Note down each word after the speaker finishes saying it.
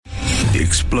the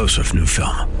explosive new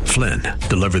film, Flynn,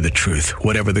 deliver the truth,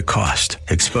 whatever the cost,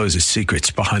 exposes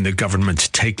secrets behind the government's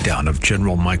takedown of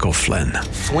General Michael Flynn.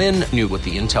 Flynn knew what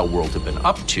the intel world had been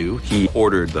up to. He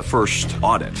ordered the first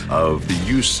audit of the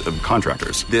use of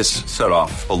contractors. This set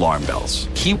off alarm bells.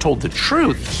 He told the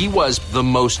truth. He was the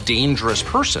most dangerous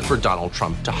person for Donald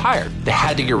Trump to hire. They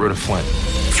had to get rid of Flynn.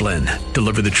 Flynn,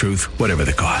 deliver the truth, whatever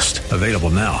the cost. Available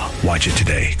now. Watch it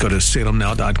today. Go to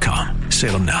salemnow.com.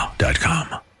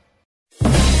 salemnow.com.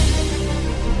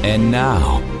 And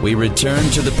now, we return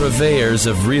to the purveyors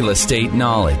of real estate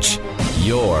knowledge.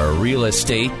 Your Real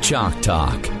Estate Chalk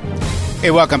Talk. Hey,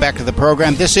 welcome back to the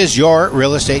program. This is your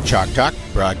Real Estate Chalk Talk,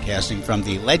 broadcasting from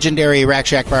the legendary Rack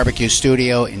Shack Barbecue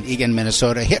Studio in Eagan,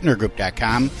 Minnesota,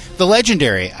 HittnerGroup.com. The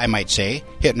legendary, I might say,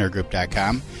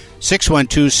 HittnerGroup.com.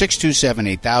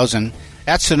 612-627-8000.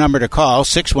 That's the number to call,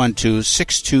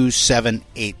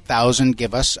 612-627-8000.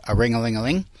 Give us a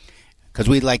ring-a-ling-a-ling, because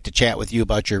we'd like to chat with you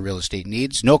about your real estate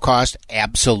needs. No cost,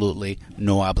 absolutely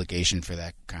no obligation for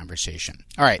that conversation.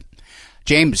 All right,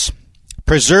 James,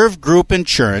 Preserve Group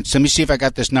Insurance. Let me see if I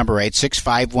got this number right,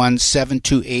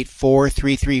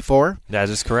 651-728-4334. That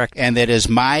is correct. And that is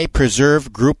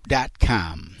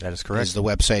mypreservegroup.com. That is correct. Is the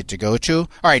website to go to. All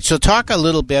right, so talk a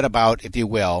little bit about, if you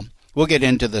will, we'll get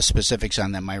into the specifics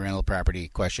on that my rental property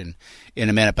question in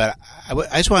a minute, but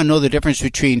I just want to know the difference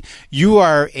between, you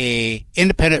are a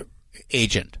independent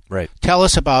agent. Right. Tell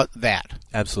us about that.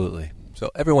 Absolutely.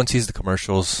 So everyone sees the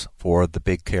commercials for the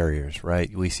big carriers, right?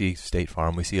 We see State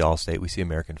Farm, we see Allstate, we see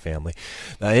American Family.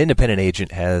 An independent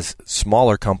agent has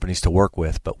smaller companies to work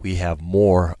with, but we have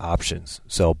more options.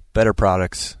 So better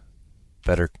products,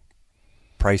 better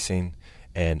pricing,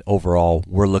 and overall,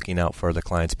 we're looking out for the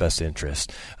client's best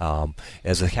interest.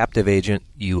 As a captive agent,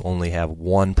 you only have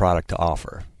one product to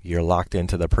offer. You're locked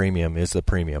into the premium is the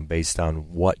premium based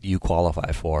on what you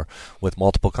qualify for. With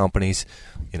multiple companies,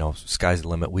 sky's the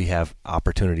limit. We have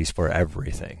opportunities for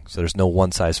everything. So there's no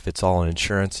one-size-fits-all in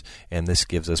insurance, and this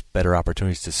gives us better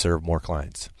opportunities to serve more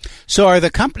clients. So are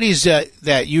the companies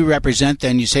that you represent,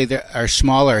 then you say they are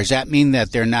smaller, does that mean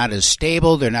that they're not as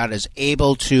stable, they're not as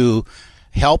able to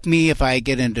help me if I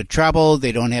get into trouble?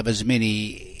 They don't have as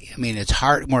many, it's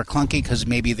hard, more clunky because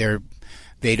maybe they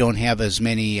don't have as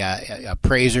many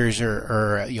appraisers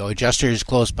or adjusters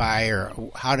close by, or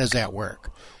how does that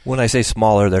work? When I say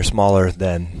smaller, they're smaller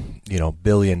than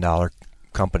billion-dollar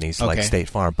companies like State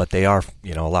Farm, but they are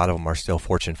a lot of them are still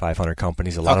Fortune 500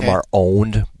 companies. A lot of them are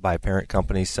owned by parent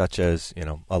companies such as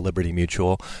a Liberty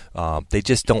Mutual. They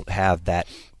just don't have that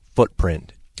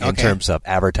footprint in terms of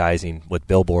advertising with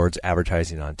billboards,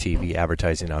 advertising on TV,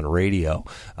 advertising on radio.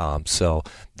 So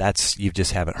you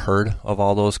just haven't heard of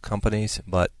all those companies,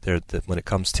 but when it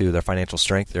comes to their financial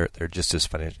strength, they're just as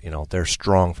their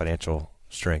strong financial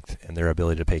strength and their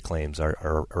ability to pay claims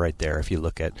are right there. If you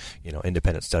look at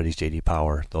independent studies, J.D.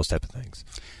 Power, those type of things.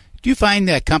 Do you find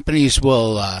that companies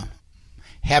will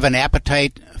have an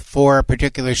appetite for a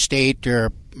particular state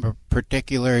or a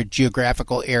particular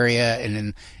geographical area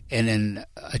and then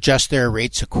adjust their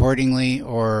rates accordingly,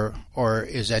 or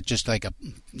is that just like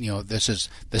this is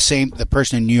the same, the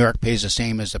person in New York pays the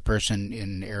same as the person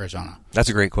in Arizona? That's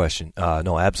a great question.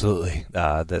 No, absolutely.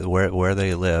 Where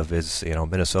they live is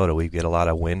Minnesota. We get a lot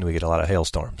of wind, we get a lot of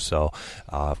hailstorms. So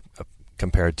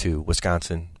compared to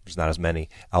Wisconsin, there's not as many.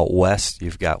 Out west,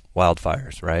 you've got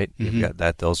wildfires, right? Mm-hmm. You've got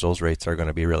that; those rates are going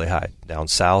to be really high. Down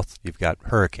south, you've got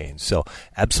hurricanes. So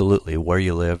absolutely, where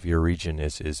you live, your region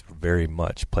is very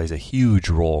much plays a huge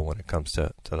role when it comes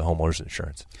to the homeowners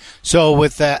insurance. So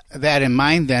with that in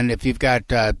mind, then, if you've got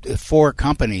 4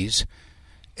 companies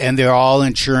and they're all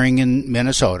insuring in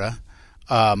Minnesota,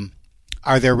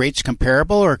 are their rates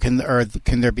comparable, or can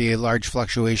there be a large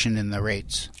fluctuation in the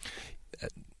rates?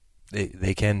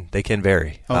 They can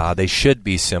vary. Okay. They should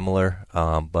be similar,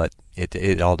 but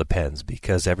it all depends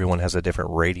because everyone has a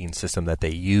different rating system that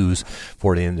they use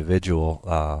for the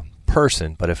individual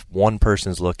person. But if one person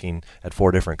is looking at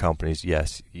 4 different companies,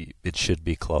 yes, it should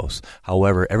be close.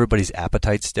 However, everybody's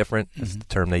appetite's different. That's the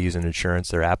term they use in insurance.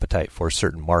 Their appetite for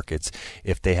certain markets.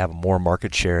 If they have more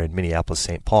market share in Minneapolis,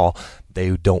 St. Paul,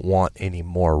 they don't want any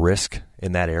more risk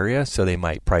in that area, so they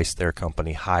might price their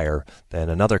company higher than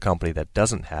another company that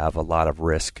doesn't have a lot of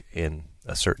risk in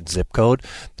a certain zip code.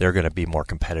 They're going to be more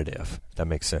competitive. If that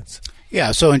makes sense.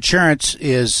 Yeah, so insurance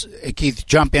is, Keith,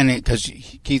 jump in because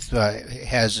Keith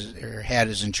had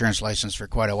his insurance license for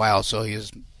quite a while, so he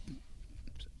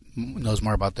knows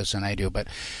more about this than I do. But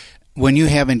when you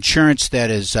have insurance that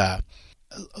is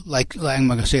like I'm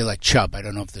going to say like Chubb, I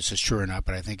don't know if this is true or not,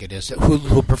 but I think it is,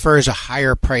 who prefers a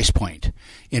higher price point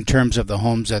in terms of the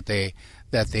homes that they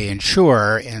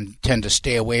insure and tend to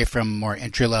stay away from more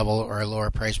entry level or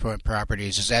lower price point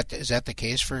properties. Is that the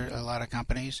case for a lot of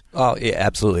companies? Oh, yeah,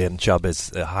 absolutely. And Chubb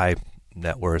is a high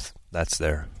net worth. That's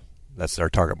their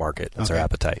target market. That's their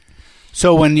appetite.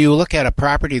 So when you look at a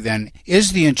property, then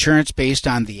is the insurance based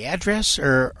on the address,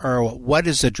 or what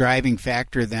is the driving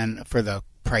factor then for the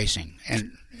pricing?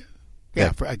 And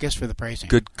I guess for the pricing.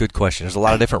 Good question. There's a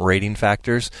lot of different rating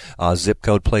factors. Zip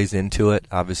code plays into it.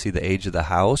 Obviously, the age of the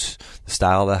house, the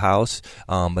style of the house,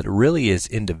 but it really is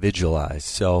individualized.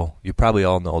 So you probably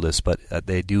all know this, but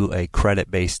they do a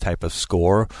credit-based type of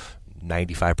score.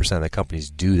 95% of the companies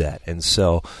do that, and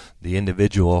so the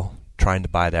individual trying to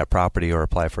buy that property or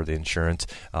apply for the insurance,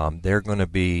 they're going to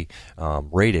be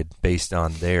rated based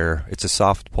on it's a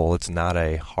soft pull. It's not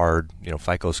a hard,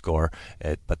 FICO score,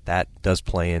 but that does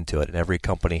play into it. And every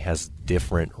company has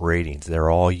different ratings. They're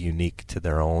all unique to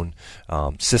their own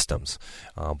systems,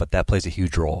 but that plays a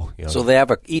huge role. So they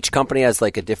have each company has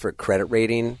like a different credit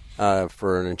rating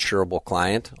for an insurable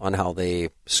client on how they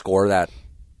score that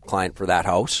client for that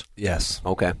house? Yes.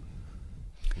 Okay.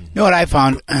 You know what I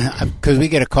found, because we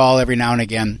get a call every now and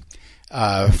again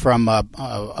from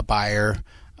a buyer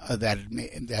that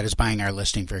is buying our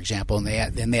listing, for example, and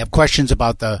they have questions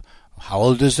about how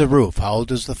old is the roof, how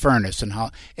old is the furnace,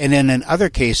 and then in other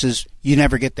cases you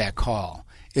never get that call.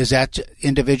 Is that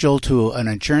individual to an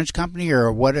insurance company,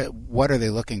 or what are they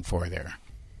looking for there?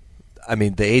 I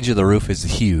mean, the age of the roof is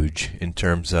huge in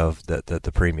terms of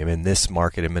the premium. In this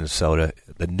market in Minnesota,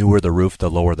 the newer the roof, the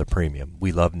lower the premium.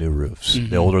 We love new roofs. Mm-hmm.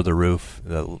 The older the roof,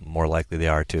 the more likely they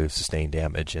are to sustain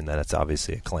damage, and that's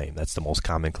obviously a claim. That's the most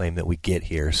common claim that we get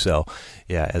here. So,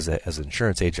 yeah, as an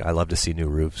insurance agent, I love to see new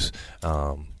roofs,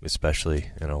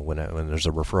 especially when there's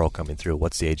a referral coming through.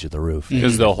 What's the age of the roof?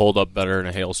 Because they'll hold up better in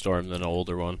a hailstorm than an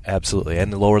older one. Absolutely,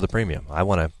 and the lower the premium. I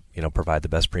want to provide the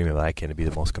best premium that I can to be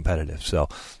the most competitive. So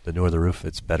the newer the roof,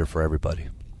 it's better for everybody.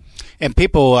 And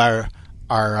people are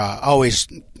always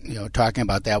talking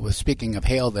about that. With speaking of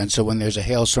hail, then, so when there's a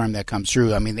hailstorm that comes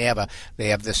through, I mean they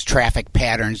have this traffic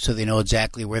pattern, so they know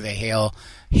exactly where the hail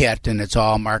hit, and it's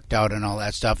all marked out and all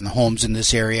that stuff. And the homes in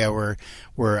this area were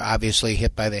obviously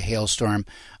hit by the hailstorm.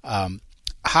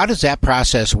 How does that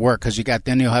process work? Because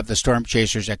then you'll have the storm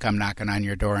chasers that come knocking on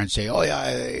your door and say, "Oh yeah,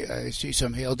 I see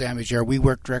some hail damage here." We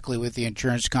work directly with the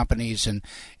insurance companies, and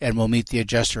we'll meet the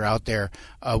adjuster out there.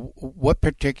 Have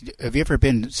you ever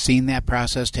seen that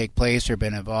process take place or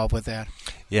been involved with that?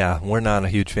 Yeah, we're not a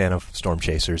huge fan of storm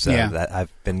chasers.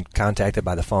 I've been contacted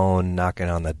by the phone, knocking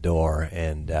on the door,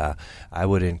 and I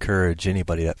would encourage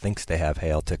anybody that thinks they have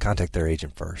hail to contact their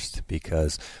agent first,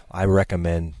 because I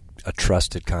recommend a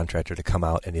trusted contractor to come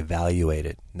out and evaluate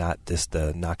it, not just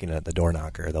the knocking at the door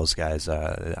knocker. Those guys,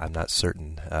 I'm not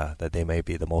certain that they may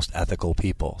be the most ethical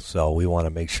people. So we want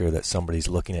to make sure that somebody's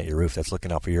looking at your roof that's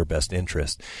looking out for your best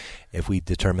interest. If we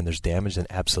determine there's damage, then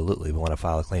absolutely we want to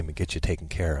file a claim and get you taken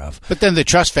care of. But then the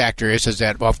trust factor is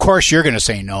that, well, of course you're going to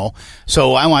say no.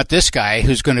 So I want this guy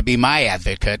who's going to be my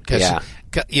advocate, because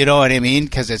you know what I mean?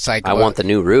 Because it's like, I want the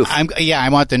new roof. I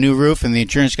want the new roof, and the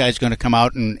insurance guy's going to come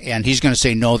out and he's going to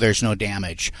say no, there's no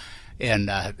damage,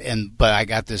 but I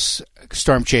got this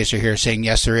storm chaser here saying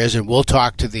yes, there is, and we'll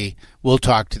talk to the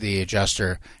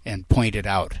adjuster and point it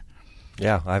out.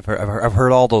 Yeah, I've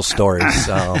heard all those stories.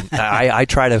 I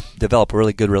try to develop a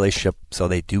really good relationship, so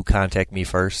they do contact me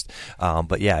first.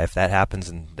 But yeah, if that happens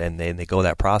and then they go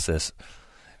that process,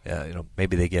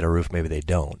 maybe they get a roof, maybe they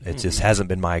don't. It just hasn't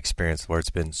been my experience where it's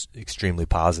been extremely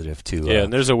positive to. Yeah,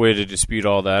 and there's a way to dispute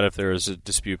all that if there is a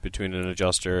dispute between an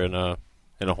adjuster and a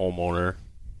homeowner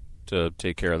to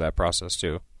take care of that process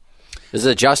too. Is the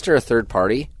adjuster a third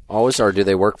party always, or do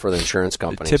they work for the insurance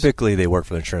companies? Typically, they work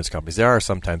for the insurance companies.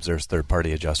 Sometimes there's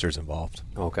third-party adjusters involved.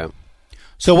 Okay.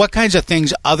 So what kinds of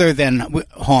things other than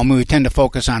home, we tend to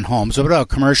focus on homes, what about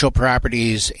commercial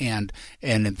properties and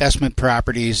investment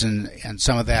properties and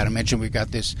some of that? I mentioned we've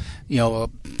got this,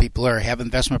 people have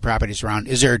investment properties around.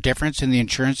 Is there a difference in the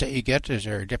insurance that you get? Is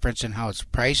there a difference in how it's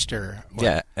priced? Or what?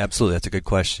 Yeah, absolutely. That's a good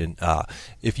question.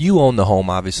 If you own the home,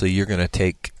 obviously you're going to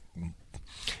take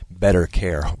better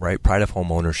care, right? Pride of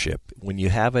home ownership. When you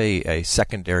have a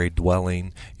secondary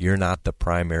dwelling, you're not the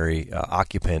primary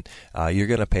occupant, you're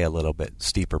going to pay a little bit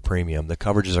steeper premium. The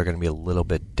coverages are going to be a little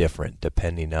bit different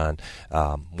depending on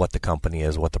what the company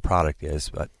is, what the product is.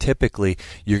 But typically,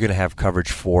 you're going to have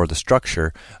coverage for the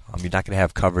structure. You're not going to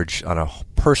have coverage on a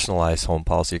personalized home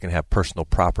policy, you're going to have personal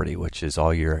property, which is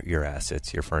all your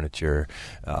assets, your furniture,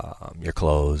 your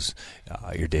clothes,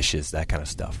 your dishes, that kind of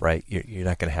stuff, right? You're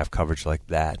not going to have coverage like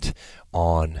that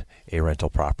on a rental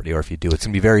property, or if you do, it's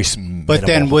going to be very minimal. But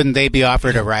then wouldn't they be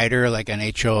offered a rider, like an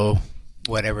HO,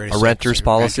 whatever it is? A renter's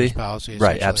policy? Renter's policy,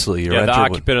 right, absolutely. The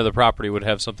occupant of the property would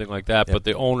have something like that, but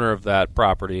the owner of that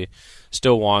property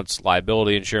still wants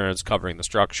liability insurance covering the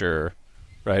structure,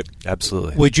 right?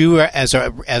 Absolutely. Would you, as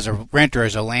a renter,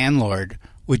 as a landlord,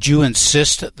 would you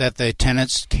insist that the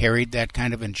tenants carried that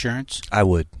kind of insurance? I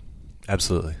would,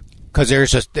 absolutely. Because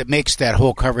it makes that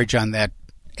whole coverage on that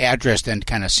address then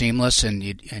kind of seamless, and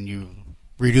you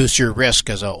reduce your risk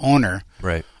as a owner,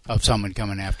 right, of someone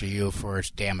coming after you for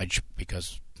damage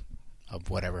because of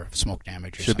whatever, smoke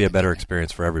damage. Or should be a better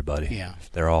experience for everybody. Yeah,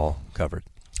 if they're all covered.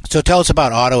 So tell us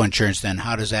about auto insurance then.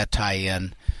 How does that tie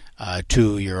in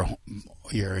to your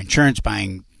insurance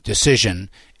buying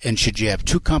decision? And should you have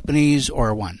two companies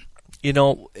or one?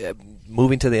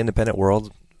 Moving to the independent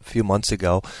world a few months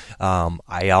ago,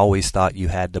 I always thought you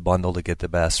had to bundle to get the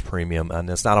best premium, and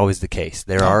that's not always the case.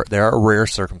 There are rare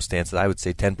circumstances, I would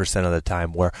say 10% of the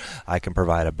time, where I can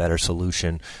provide a better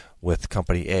solution with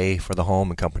company A for the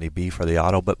home and company B for the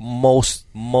auto, but most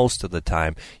of the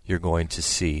time you're going to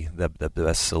see the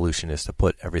best solution is to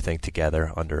put everything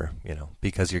together under,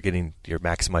 because you're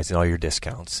maximizing all your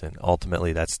discounts, and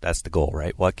ultimately that's the goal,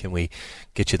 right? What can we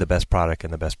get you the best product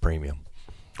and the best premium?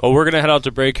 Well, we're going to head out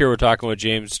to break here. We're talking with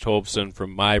James Thovson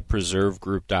from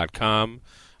MyPreservedGroup.com.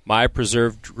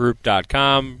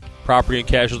 MyPreservedGroup.com, property and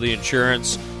casualty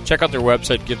insurance. Check out their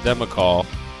website. Give them a call.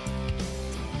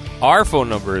 Our phone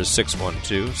number is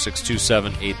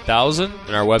 612-627-8000,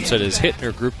 and our website is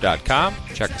hitnergroup.com.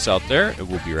 Check us out there, and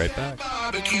we'll be right back.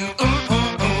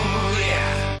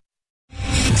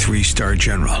 3-star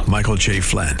General Michael J.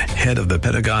 Flynn, head of the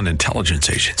Pentagon Intelligence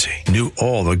Agency, knew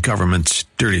all the government's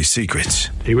dirty secrets.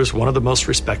 He was one of the most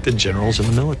respected generals in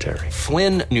the military.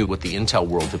 Flynn knew what the intel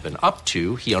world had been up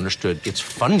to. He understood its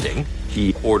funding.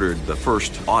 He ordered the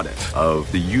first audit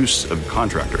of the use of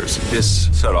contractors. This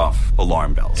set off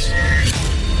alarm bells.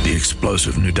 The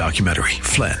explosive new documentary,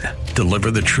 Flynn,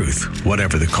 Deliver the Truth,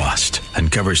 Whatever the Cost,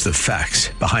 uncovers the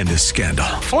facts behind this scandal.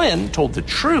 Flynn told the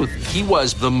truth. He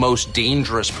was the most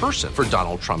dangerous person for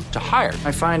Donald Trump to hire.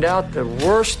 I find out the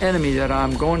worst enemy that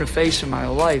I'm going to face in my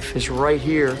life is right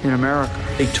here in America.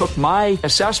 They took my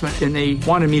assessment and they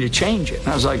wanted me to change it. And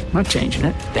I was like, I'm not changing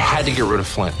it. They had to get rid of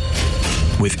Flynn.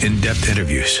 With in-depth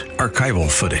interviews, archival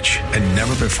footage, and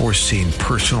never-before-seen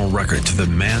personal records of the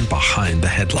man behind the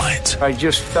headlines. I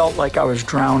just felt like I was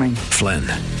drowning. Flynn,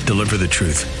 Deliver the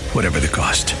Truth, Whatever the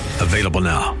Cost. Available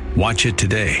now. Watch it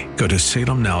today. Go to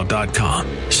salemnow.com.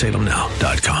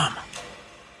 salemnow.com.